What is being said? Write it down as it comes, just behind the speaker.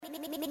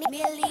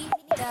Millie,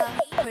 the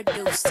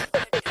producer.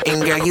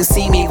 And girl, you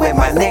see me with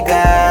my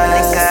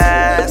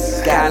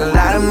niggas. Got a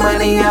lot of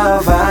money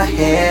over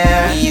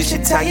here. You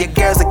should tell your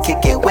girls to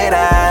kick it with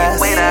us.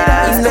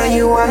 You know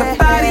you want a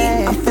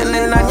body, I'm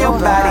feeling on your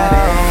body.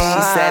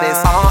 She said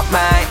it's all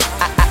mine,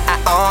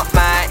 all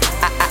mine,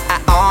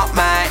 all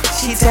mine.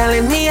 She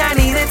telling me I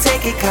need to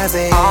take it cause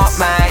it's all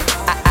mine,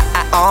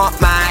 all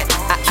mine,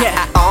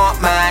 all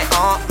mine,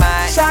 all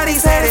mine. Shawty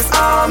said it's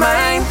all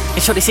mine.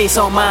 And shorty say it's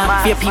all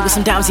mine. VIP with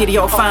some diamonds, yeah, they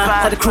all fine.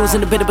 Let the cruise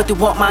in the bitter, but they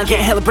want mine.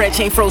 Getting hella bread,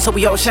 chain froze, so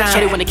we all shine.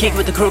 Shorty wanna kick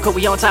with the crew, cause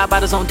we on top,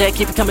 bottles on deck.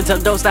 Keep it coming till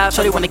the don't stop.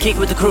 Shorty wanna kick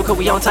with the crew, cause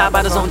we on top,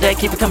 bottles on deck.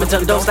 Keep it coming till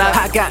the don't stop.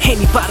 I got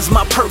Henny bottles,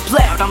 my perp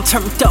loud. I'm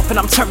turned up and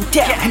I'm turned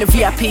down. In a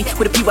VIP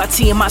with a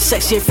PYT in my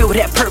section, filled with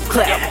that perp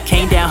cloud.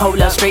 Came down, hold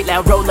up, straight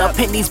loud, roll up.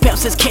 And these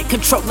bounces can't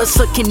control us.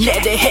 Looking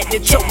at her head to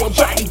toe, her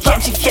body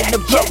jump, she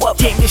finna blow up.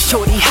 Damn, this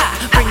shorty high,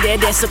 bring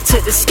that ass up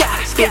to the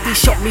sky. Baby,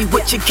 show me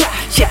what you got.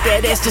 Shake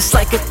that ass just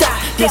like a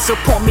thigh. Dance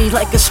upon me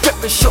like a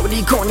stripper,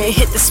 shorty gonna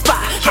hit the spot.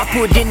 I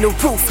put in the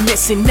roof,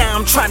 missing, now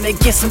I'm trying to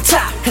get some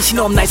top. Cause you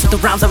know I'm nice with the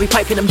rhymes, I be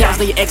piping them down.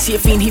 Now your ex, he a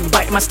fiend, he be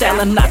biting my style.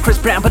 I'm not Chris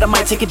Brown, but I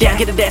might take it down.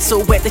 Get it ass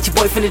so wet that your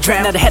boy finna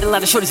drown. Now I had a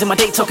lot of shorties in my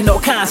day talking all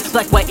kinds.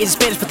 Black, white, and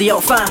Spanish, but they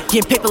all fine.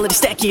 Getting paper, let it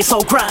stack, yeah, it's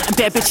all grind. And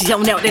bad bitches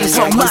yelling out that it's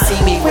all mine. You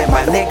see me with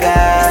my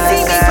niggas.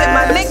 See me with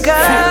my niggas.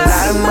 A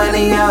lot of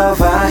money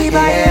over here.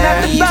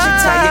 You should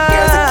tell your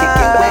girls to kick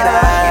it with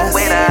us.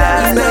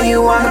 You know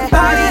you want a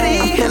body,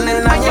 I'm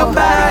feeling on your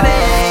body.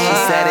 She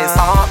said it's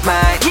all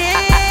mine,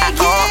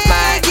 all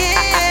mine,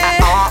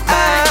 all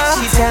mine.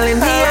 She telling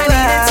me I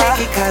need to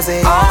take it cause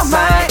it's all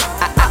mine,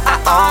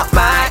 all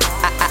mine,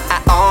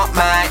 all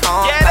mine,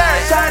 all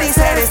mine. Shawty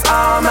said it's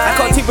all mine. I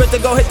call T-Bird to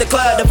go hit the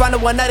club to find a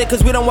one nighter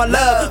cause we don't want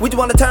love. We just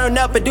wanna turn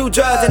up and do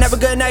drugs and have a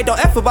good night, don't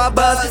F about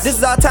buzz. This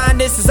is our time,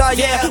 this is our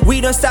yeah. We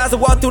done styles to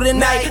walk through the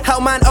night. How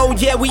mine, oh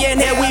yeah, we in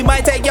here. We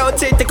might take your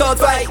chick to cold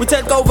fight. We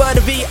took over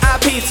the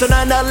VIP, so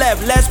none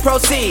left, let's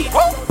proceed.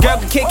 Girl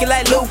can kick it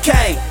like Luke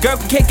Kane, girl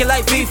can kick it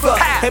like FIFA.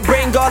 And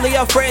bring all of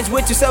your friends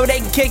with you so they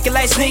can kick it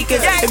like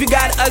sneakers. If you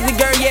got an ugly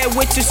girl, yeah,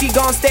 with you, she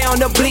gon' stay on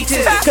the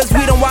bleachers. Cause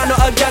we don't want no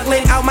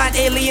juggling, out my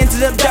aliens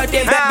is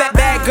abducted.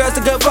 Bad girls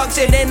to good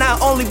function, and I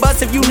only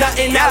bust if you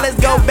nothing. Now let's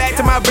go back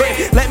to my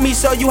brick. Let me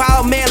show you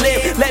how a man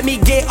live. Let me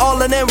get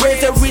all of them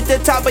rich to reach the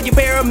top of your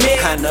pyramid.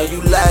 I know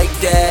you like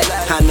that,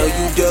 I know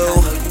you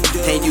do.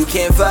 And you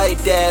can't fight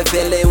that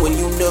feeling when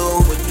you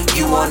knew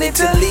you wanted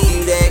to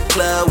leave that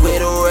club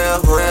with a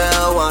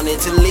real. Wanted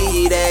to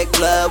leave that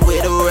club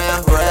with a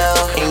real.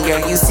 And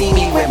girl, you see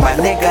me with my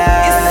niggas.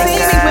 You see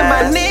me with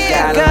my niggas.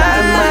 Got a lot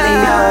of money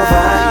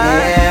over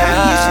here.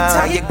 You should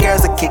tell your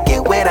girls to kick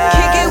it with us.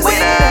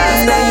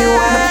 You know you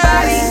want a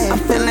body, I'm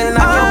feeling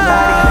on your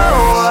body.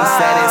 She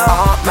said it's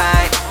all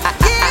mine,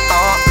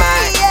 all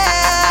mine,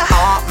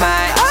 all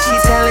mine. She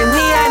telling me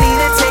I need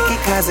to take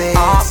it cause it's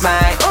all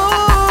mine,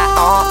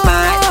 all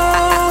mine,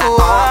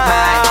 all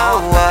mine.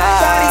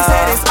 Shawty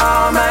said it's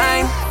all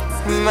mine,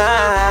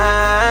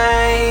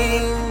 mine.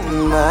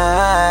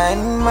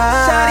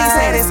 Shawty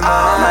said it's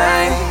all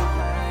mine.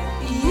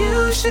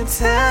 You should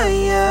tell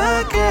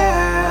your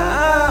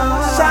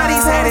girl. Shawty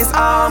said it's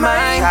all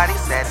mine. Shawty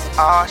said it's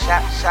all,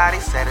 Shawty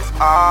said it's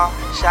all,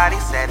 Shawty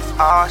said it's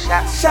all,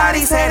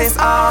 Shawty said it's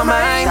all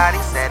mine.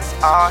 Shawty said it's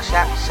all,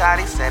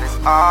 Shawty said it's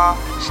all,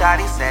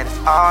 Shawty said it's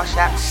all,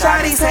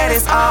 Shawty said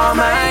it's all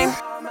mine.